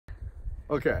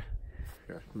Okay.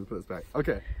 Here, let me put this back.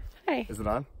 Okay. Hi. Is it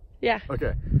on? Yeah.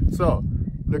 Okay. So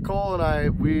Nicole and I,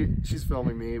 she's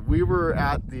filming me. We were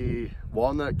at the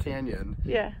Walnut Canyon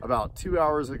about 2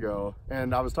 hours ago,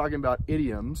 and I was talking about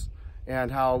idioms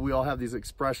and how we all have these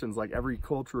expressions. Like every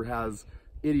culture has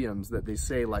idioms that they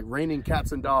say, like raining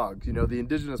cats and dogs. You know, the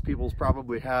indigenous peoples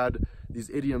probably had these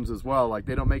idioms as well. Like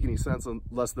they don't make any sense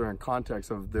unless they're in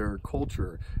context of their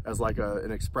culture as like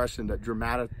an expression that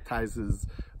dramatizes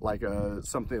like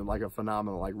something like a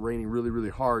phenomenon. Like raining really, really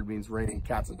hard means raining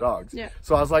cats and dogs. Yeah.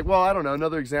 So I was like, well, I don't know.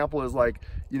 Another example is like,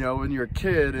 you know, when you're a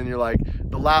kid and you're like,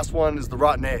 the last one is the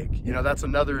rotten egg. You know, that's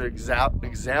another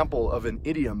example of an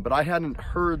idiom, but I hadn't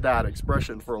heard that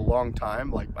expression for a long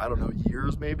time, like, I don't know,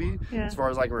 years maybe, as far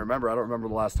as I can remember. I don't remember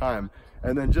the last time.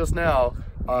 And then just now,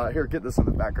 here, get this in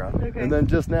the background. Okay. And then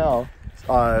just now,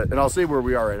 and I'll say where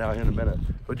we are right now in a minute,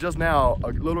 but just now,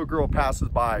 a little girl passes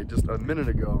by just a minute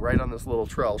ago, right on this little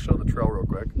trail. Show the trail real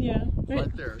quick. Yeah.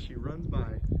 Right there, she runs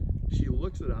by. She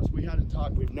looks at us. We hadn't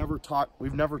talked. We've never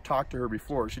talked to her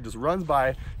before. She just runs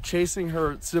by, chasing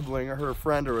her sibling or her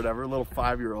friend or whatever, a little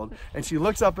 5-year-old, and she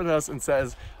looks up at us and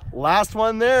says, "Last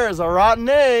one there is a rotten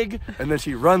egg," and then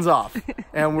she runs off,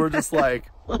 and we're just like,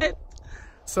 what?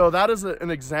 So that is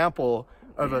an example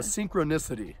of a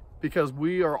synchronicity, because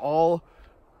we are all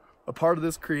a part of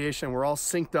this creation. We're all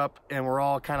synced up, and we're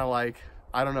all kind of like,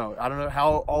 I don't know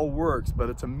how it all works, but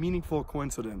it's a meaningful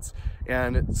coincidence.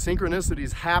 And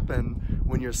synchronicities happen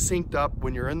when you're synced up,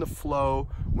 when you're in the flow,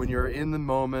 when you're in the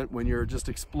moment, when you're just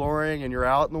exploring and you're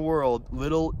out in the world.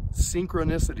 Little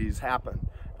synchronicities happen.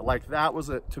 Like that was,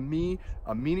 to me,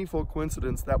 a meaningful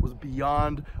coincidence that was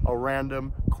beyond a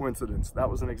random coincidence. That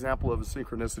was an example of a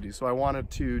synchronicity. So I wanted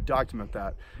to document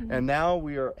that. And now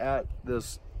we are at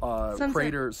this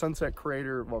Sunset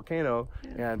Crater volcano,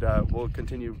 and we'll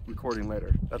continue recording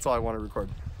later. That's all I want to record.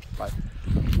 Bye.